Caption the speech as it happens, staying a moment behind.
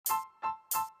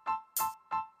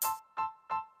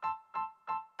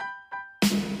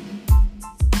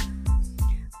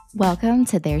Welcome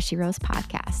to There She Rose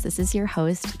podcast. This is your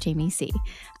host, Jamie C.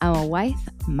 I'm a wife,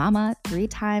 mama,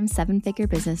 3-time 7-figure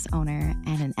business owner,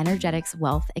 and an energetics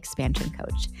wealth expansion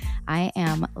coach. I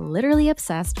am literally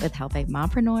obsessed with helping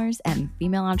mompreneurs and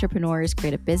female entrepreneurs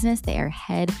create a business they are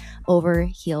head over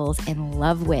heels in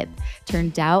love with, turn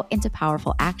doubt into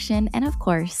powerful action, and of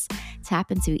course,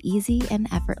 tap into easy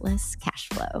and effortless cash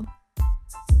flow.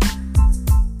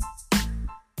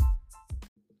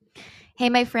 Hey,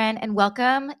 my friend, and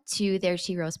welcome to There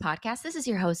She Rose podcast. This is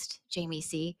your host, Jamie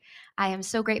C. I am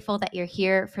so grateful that you're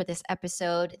here for this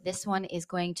episode. This one is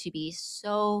going to be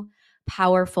so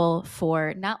powerful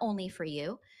for not only for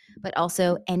you, but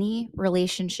also any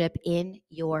relationship in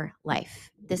your life.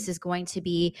 This is going to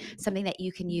be something that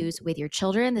you can use with your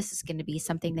children. This is going to be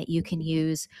something that you can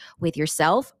use with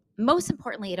yourself. Most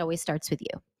importantly, it always starts with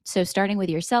you. So starting with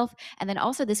yourself, and then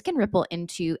also this can ripple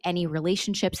into any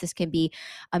relationships. This can be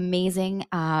amazing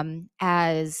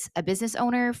as a business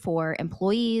owner for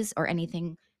employees or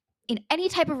anything in any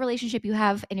type of relationship you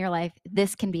have in your life.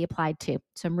 This can be applied to.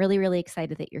 So I'm really, really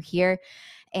excited that you're here.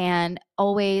 And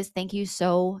always thank you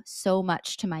so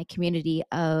much to my community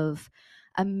of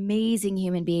amazing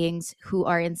human beings who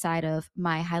are inside of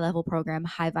my high level program,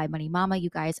 High Vibe Money Mama. You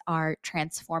guys are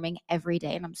transforming every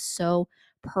day, and I'm so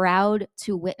proud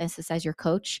to witness this as your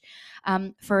coach.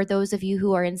 For those of you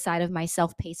who are inside of my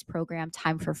self-paced program,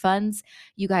 Time for Funds,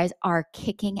 you guys are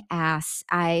kicking ass.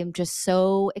 I'm just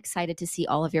so excited to see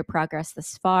all of your progress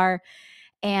this far.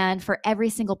 And for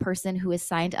every single person who is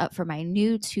signed up for my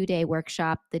new 2-day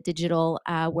workshop, the digital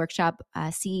workshop,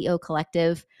 CEO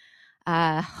Collective,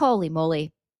 holy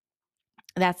moly.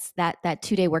 That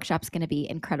 2-day workshop is going to be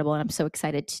incredible. And I'm so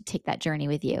excited to take that journey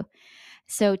with you.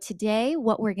 So today,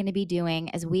 what we're going to be doing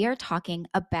is we are talking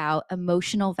about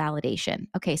emotional validation.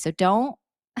 Okay, so don't,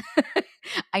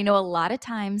 I know a lot of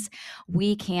times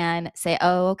we can say,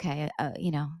 oh, okay,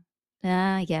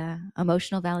 yeah,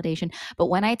 emotional validation. But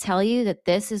when I tell you that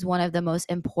this is one of the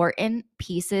most important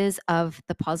pieces of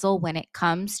the puzzle when it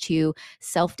comes to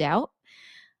self-doubt,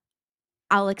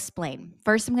 I'll explain.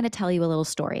 First, I'm going to tell you a little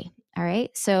story. All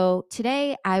right. So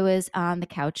today I was on the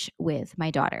couch with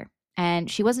my daughter,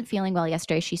 and she wasn't feeling well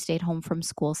yesterday. She stayed home from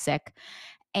school sick.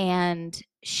 And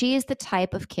she is the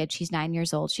type of kid, she's 9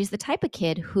 years old. She's the type of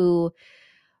kid who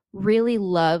really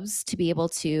loves to be able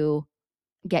to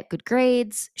get good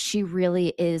grades. She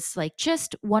really is like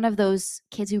just one of those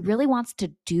kids who really wants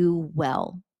to do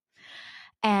well.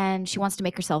 And she wants to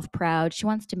make herself proud. She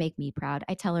wants to make me proud.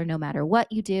 I tell her, no matter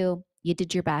what you do, you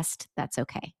did your best. That's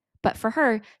okay. But for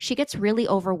her, she gets really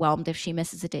overwhelmed if she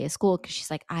misses a day of school because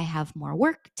she's like, I have more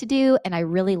work to do and I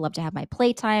really love to have my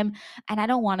playtime and I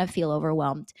don't want to feel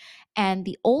overwhelmed. And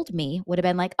the old me would have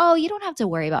been like, oh, you don't have to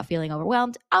worry about feeling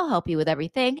overwhelmed. I'll help you with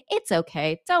everything. It's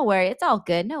okay. Don't worry. It's all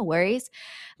good. No worries.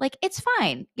 Like, it's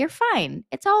fine. You're fine.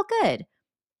 It's all good.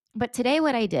 But today,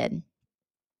 what I did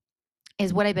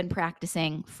is what I've been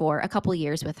practicing for a couple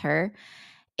years with her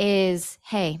is,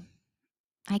 hey,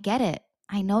 I get it.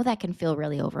 I know that can feel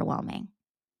really overwhelming.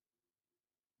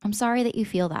 I'm sorry that you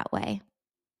feel that way.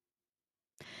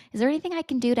 Is there anything I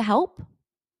can do to help?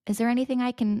 Is there anything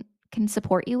I can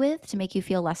support you with to make you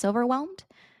feel less overwhelmed?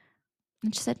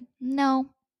 And she said, no.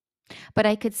 But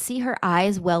I could see her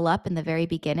eyes well up in the very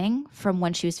beginning from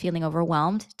when she was feeling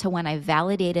overwhelmed to when I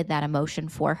validated that emotion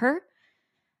for her.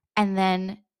 And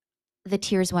then the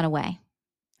tears went away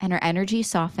and her energy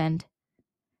softened.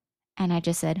 And I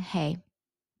just said, hey,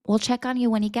 we'll check on you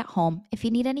when you get home. If you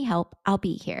need any help, I'll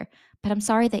be here. But I'm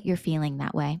sorry that you're feeling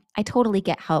that way. I totally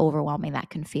get how overwhelming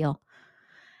that can feel.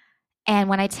 And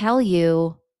when I tell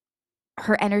you,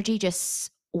 her energy just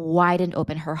widened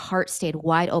open. Her heart stayed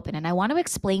wide open. And I want to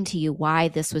explain to you why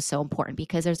this was so important,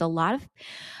 because there's a lot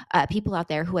of people out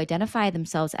there who identify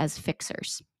themselves as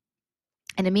fixers.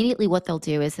 And immediately what they'll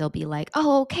do is they'll be like,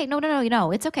 oh, okay,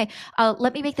 no, it's okay.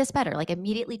 Let me make this better. Like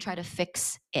immediately try to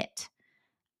fix it.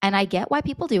 And I get why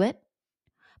people do it.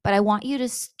 But I want you to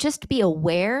just be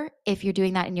aware if you're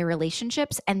doing that in your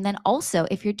relationships, and then also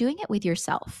if you're doing it with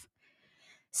yourself.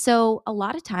 So a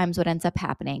lot of times what ends up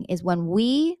happening is when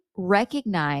we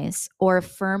recognize or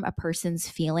affirm a person's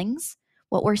feelings,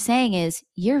 what we're saying is,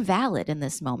 you're valid in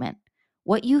this moment.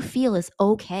 What you feel is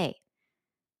okay.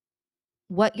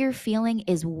 What you're feeling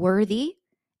is worthy,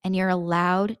 and you're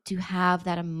allowed to have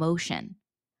that emotion.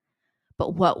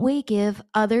 But what we give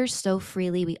others so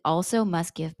freely, we also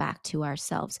must give back to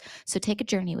ourselves. So take a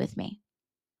journey with me.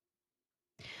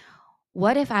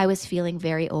 What if I was feeling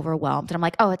very overwhelmed and I'm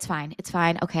like, oh, it's fine. It's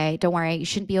fine. Okay. Don't worry. You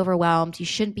shouldn't be overwhelmed. You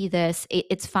shouldn't be this.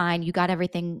 It's fine. You got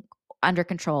everything under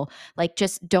control. Like,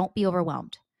 just don't be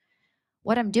overwhelmed.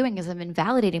 what I'm doing is I'm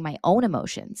invalidating my own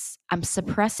emotions. I'm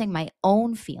suppressing my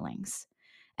own feelings.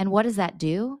 And what does that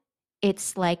do?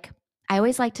 It's like, I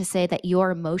always like to say that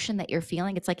your emotion that you're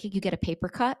feeling, it's like you get a paper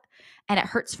cut and it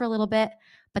hurts for a little bit,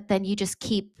 but then you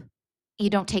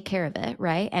don't take care of it,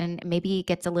 right? And maybe it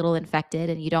gets a little infected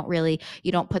and you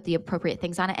don't put the appropriate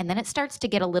things on it. And then it starts to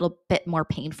get a little bit more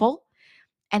painful.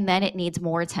 And then it needs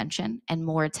more attention and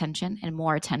more attention and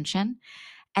more attention.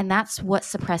 And that's what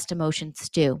suppressed emotions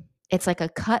do. It's like a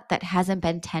cut that hasn't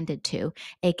been tended to.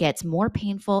 It gets more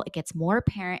painful, it gets more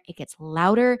apparent, it gets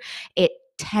louder. It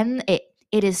tend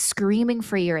it is screaming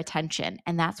for your attention,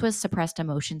 and that's what suppressed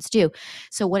emotions do.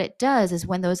 So what it does is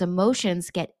when those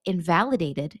emotions get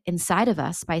invalidated inside of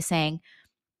us by saying,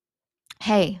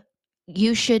 "Hey,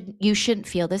 you shouldn't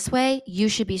feel this way. You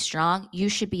should be strong. You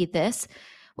should be this."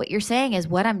 What you're saying is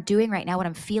what I'm doing right now, what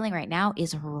I'm feeling right now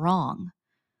is wrong.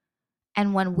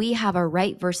 And when we have a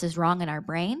right versus wrong in our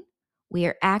brain, we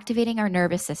are activating our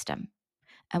nervous system.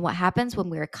 And what happens when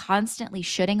we're constantly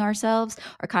shooting ourselves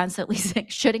or constantly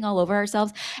shooting all over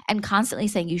ourselves and constantly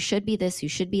saying, you should be this, you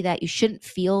should be that, you shouldn't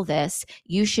feel this,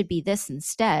 you should be this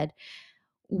instead,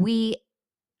 we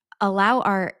allow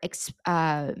our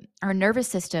nervous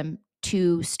system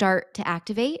to start to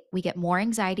activate. We get more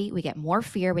anxiety, we get more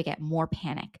fear, we get more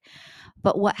panic.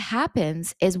 But what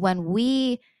happens is when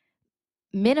we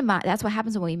minimize, that's what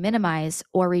happens when we minimize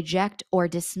or reject or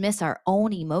dismiss our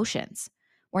own emotions.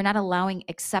 We're not allowing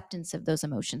acceptance of those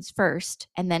emotions first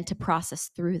and then to process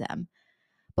through them.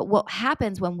 But what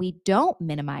happens when we don't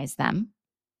minimize them,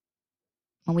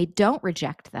 when we don't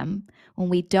reject them, when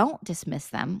we don't dismiss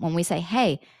them, when we say,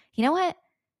 hey, you know what?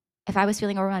 If I was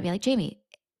feeling overwhelmed, I'd be like, Jamie,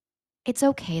 it's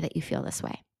okay that you feel this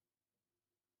way.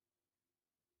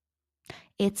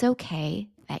 It's okay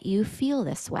that you feel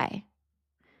this way.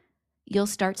 You'll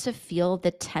start to feel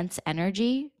the tense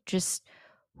energy just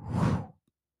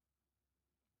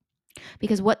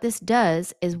because what this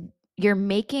does is you're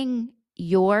making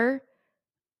your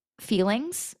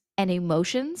feelings and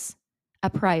emotions a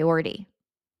priority,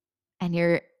 and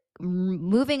you're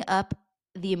moving up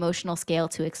the emotional scale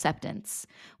to acceptance,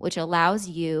 which allows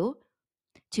you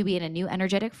to be in a new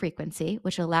energetic frequency,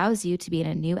 which allows you to be in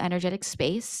a new energetic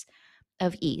space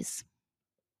of ease.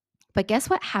 But guess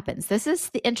what happens? This is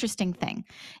the interesting thing,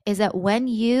 is that when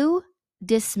you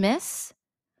dismiss,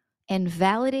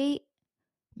 invalidate,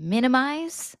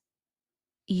 minimize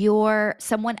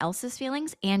someone else's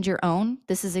feelings and your own,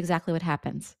 this is exactly what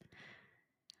happens.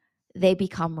 They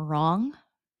become wrong,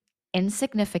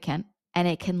 insignificant, and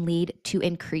it can lead to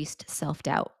increased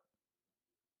self-doubt.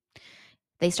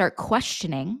 They start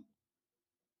questioning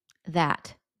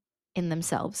that in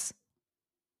themselves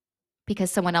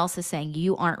because someone else is saying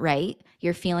you aren't right,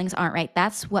 your feelings aren't right.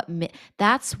 That's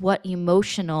what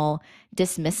emotional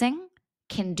dismissing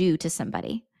can do to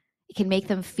somebody. It can make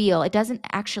them feel, it doesn't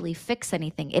actually fix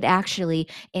anything. It actually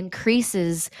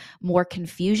increases more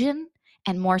confusion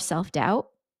and more self-doubt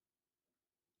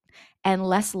and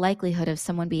less likelihood of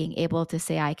someone being able to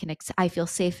say, I feel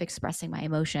safe expressing my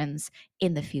emotions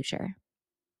in the future.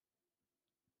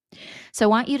 So I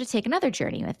want you to take another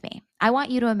journey with me. I want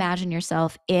you to imagine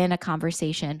yourself in a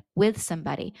conversation with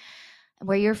somebody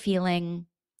where you're feeling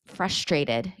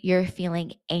frustrated, you're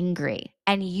feeling angry,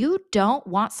 and you don't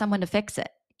want someone to fix it.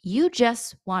 You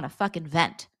just want to fucking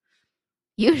vent.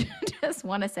 You just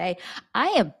want to say, I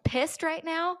am pissed right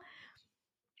now.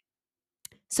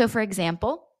 So, for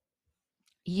example,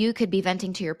 you could be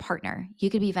venting to your partner. You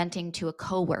could be venting to a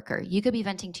coworker. You could be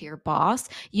venting to your boss.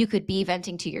 You could be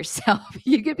venting to yourself.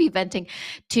 You could be venting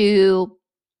to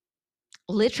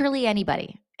literally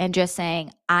anybody and just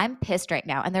saying, I'm pissed right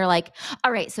now. And they're like,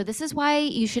 all right, so this is why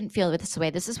you shouldn't feel this way.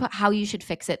 This is how you should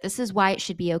fix it. This is why it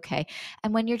should be okay.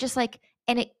 And when you're just like,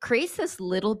 and it creates this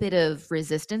little bit of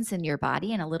resistance in your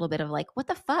body and a little bit of like, what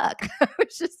the fuck?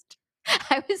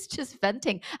 I was just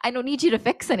venting. I don't need you to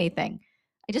fix anything.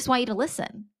 I just want you to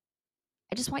listen.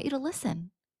 I just want you to listen.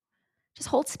 Just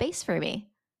hold space for me.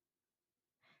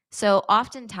 So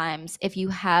oftentimes, if you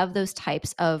have those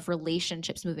types of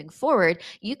relationships moving forward,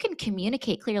 you can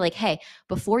communicate clearly, like, hey,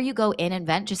 before you go in and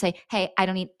vent, just say, hey, I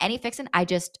don't need any fixing. I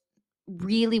just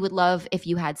really would love if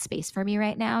you had space for me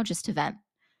right now just to vent.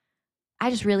 I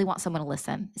just really want someone to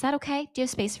listen. Is that okay? Do you have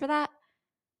space for that?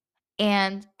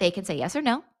 And they can say yes or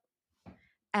no.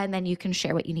 And then you can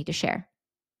share what you need to share.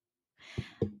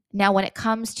 Now, when it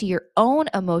comes to your own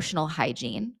emotional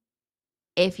hygiene,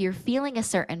 if you're feeling a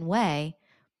certain way,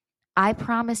 I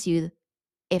promise you,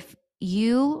 if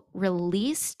you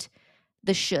released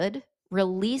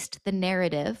released the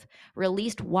narrative,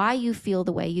 released why you feel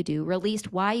the way you do,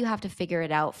 released why you have to figure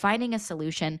it out, finding a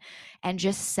solution, and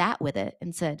just sat with it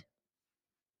and said,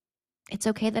 It's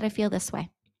okay that I feel this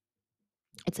way.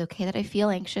 It's okay that I feel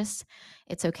anxious.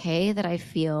 It's okay that I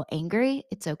feel angry.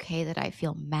 It's okay that I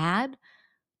feel mad.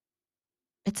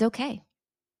 It's okay.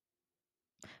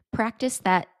 Practice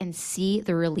that and see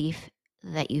the relief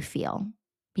that you feel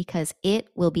because it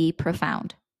will be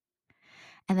profound.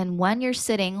 And then when you're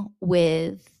sitting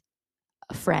with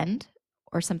a friend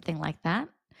or something like that,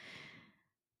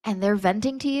 and they're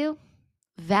venting to you,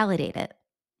 validate it.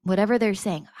 Whatever they're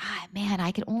saying, man,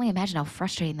 I can only imagine how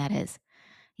frustrating that is.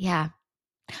 Yeah.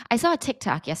 I saw a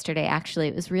TikTok yesterday, actually.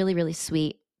 It was really, really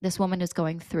sweet. This woman was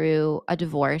going through a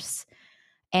divorce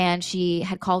and she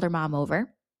had called her mom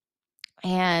over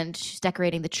and she's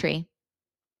decorating the tree.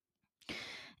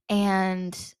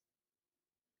 And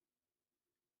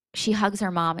she hugs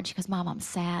her mom and she goes, Mom, I'm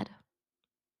sad.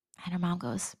 And her mom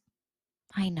goes,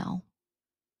 I know.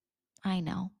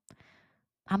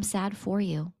 I'm sad for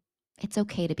you. It's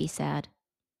okay to be sad.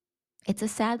 It's a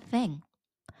sad thing.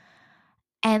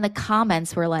 And the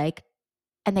comments were like,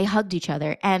 and they hugged each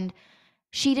other. And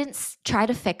she didn't try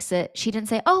to fix it. She didn't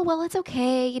say, oh, well, it's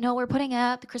okay. You know, we're putting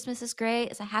up. Christmas is great.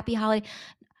 It's a happy holiday.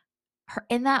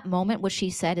 In that moment, what she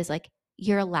said is like,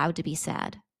 you're allowed to be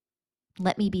sad.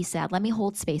 Let me be sad. Let me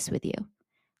hold space with you.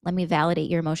 Let me validate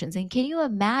your emotions. And can you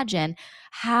imagine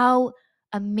how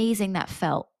amazing that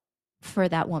felt for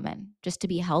that woman just to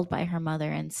be held by her mother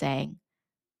and saying,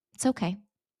 it's okay.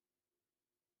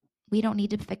 We don't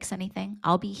need to fix anything.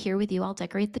 I'll be here with you. I'll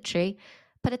decorate the tree,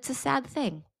 but it's a sad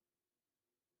thing.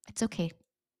 It's okay.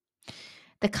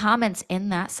 The comments in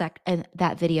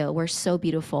that video were so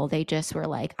beautiful. They just were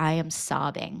like, I am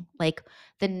sobbing. Like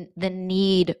the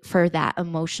need for that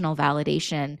emotional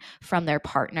validation from their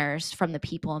partners, from the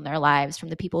people in their lives, from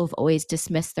the people who've always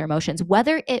dismissed their emotions,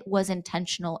 whether it was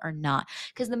intentional or not.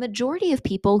 Because the majority of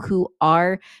people who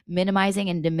are minimizing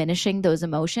and diminishing those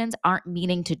emotions aren't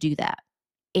meaning to do that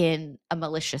in a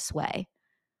malicious way.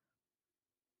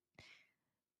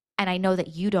 And I know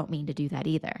that you don't mean to do that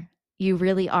either. You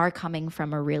really are coming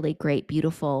from a really great,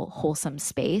 beautiful, wholesome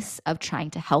space of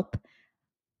trying to help.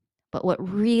 But what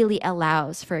really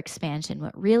allows for expansion,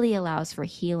 what really allows for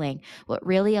healing, what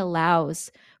really allows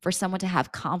for someone to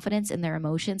have confidence in their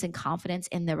emotions and confidence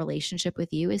in the relationship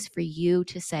with you is for you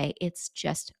to say, it's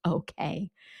just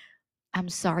okay. I'm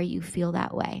sorry you feel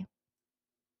that way.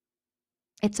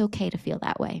 It's okay to feel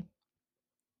that way.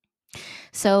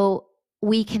 So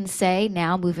we can say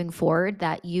now moving forward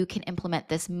that you can implement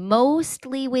this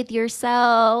mostly with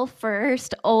yourself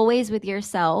first, always with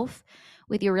yourself,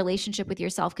 with your relationship with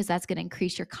yourself, because that's going to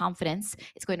increase your confidence.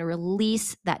 It's going to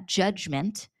release that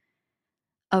judgment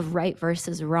of right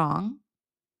versus wrong.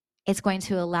 It's going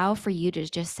to allow for you to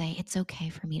just say, it's okay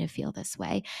for me to feel this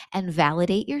way, and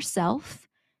validate yourself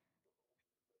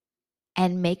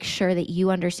and make sure that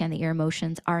you understand that your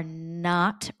emotions are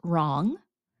not wrong.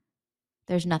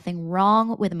 There's nothing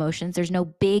wrong with emotions. There's no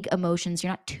big emotions.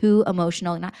 You're not too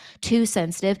emotional. You're not too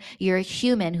sensitive. You're a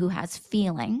human who has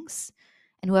feelings.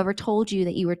 And whoever told you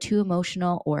that you were too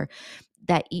emotional or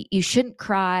that you shouldn't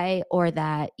cry or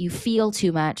that you feel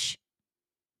too much,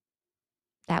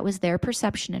 that was their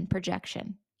perception and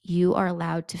projection. You are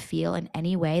allowed to feel in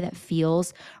any way that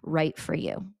feels right for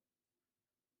you.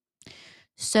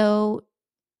 So,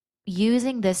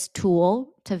 using this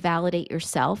tool to validate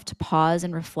yourself, to pause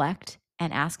and reflect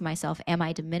and ask myself, am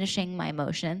I diminishing my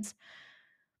emotions?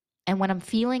 And when I'm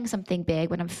feeling something big,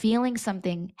 when I'm feeling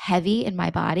something heavy in my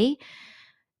body,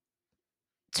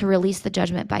 to release the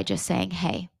judgment by just saying,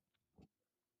 hey,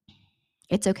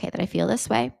 it's okay that I feel this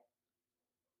way.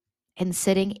 And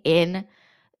sitting in,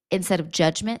 instead of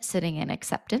judgment, sitting in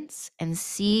acceptance and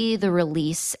see the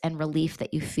release and relief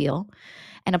that you feel.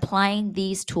 And applying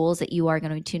these tools that you are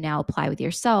going to now apply with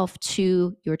yourself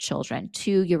to your children,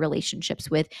 to your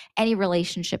relationships with any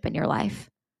relationship in your life.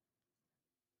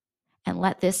 And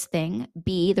let this thing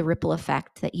be the ripple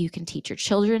effect that you can teach your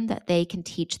children, that they can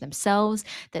teach themselves,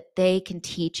 that they can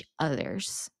teach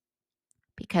others.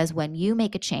 Because when you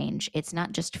make a change, it's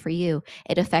not just for you,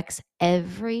 it affects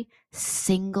every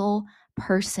single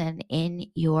person in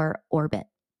your orbit.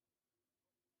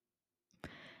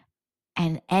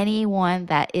 And anyone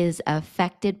that is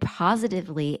affected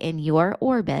positively in your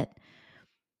orbit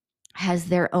has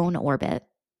their own orbit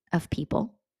of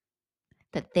people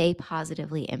that they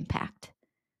positively impact.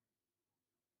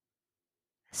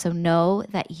 So know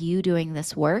that you doing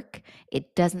this work,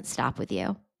 it doesn't stop with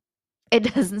you.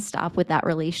 It doesn't stop with that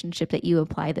relationship that you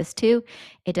apply this to.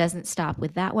 It doesn't stop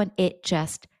with that one. It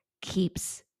just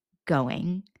keeps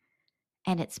going.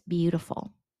 And it's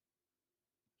beautiful.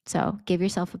 So give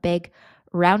yourself a big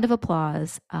round of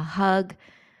applause, a hug,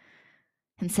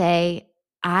 and say,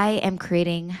 I am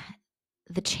creating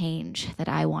the change that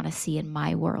I want to see in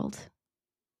my world.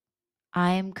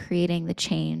 I am creating the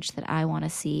change that I want to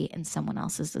see in someone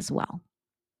else's as well.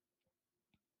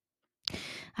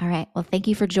 All right. Well, thank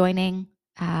you for joining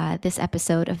this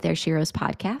episode of There She Rose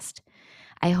podcast.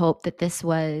 I hope that this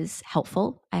was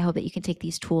helpful. I hope that you can take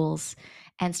these tools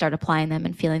and start applying them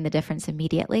and feeling the difference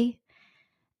immediately.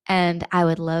 And I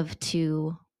would love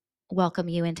to welcome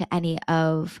you into any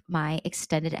of my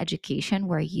extended education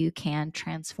where you can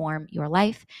transform your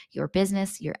life, your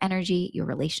business, your energy, your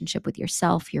relationship with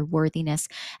yourself, your worthiness,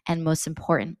 and most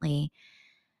importantly,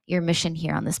 your mission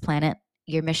here on this planet,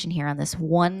 your mission here on this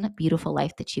one beautiful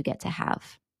life that you get to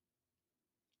have.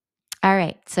 All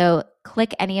right, so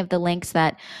click any of the links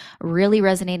that really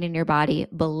resonate in your body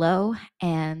below,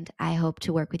 and I hope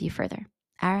to work with you further.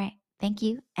 All right, thank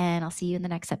you, and I'll see you in the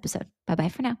next episode. Bye-bye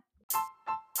for now.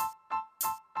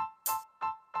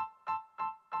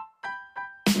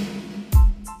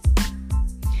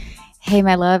 Hey,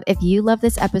 my love, if you love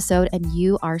this episode and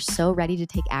you are so ready to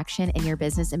take action in your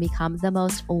business and become the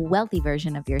most wealthy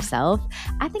version of yourself,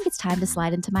 I think it's time to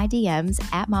slide into my DMs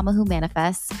at Mama Who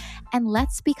Manifests and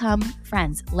let's become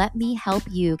friends. Let me help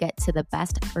you get to the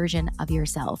best version of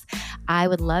yourself. I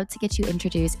would love to get you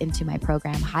introduced into my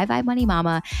program, High Vibe Money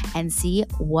Mama, and see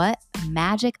what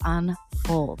magic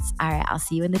unfolds. All right, I'll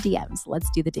see you in the DMs. Let's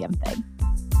do the damn thing.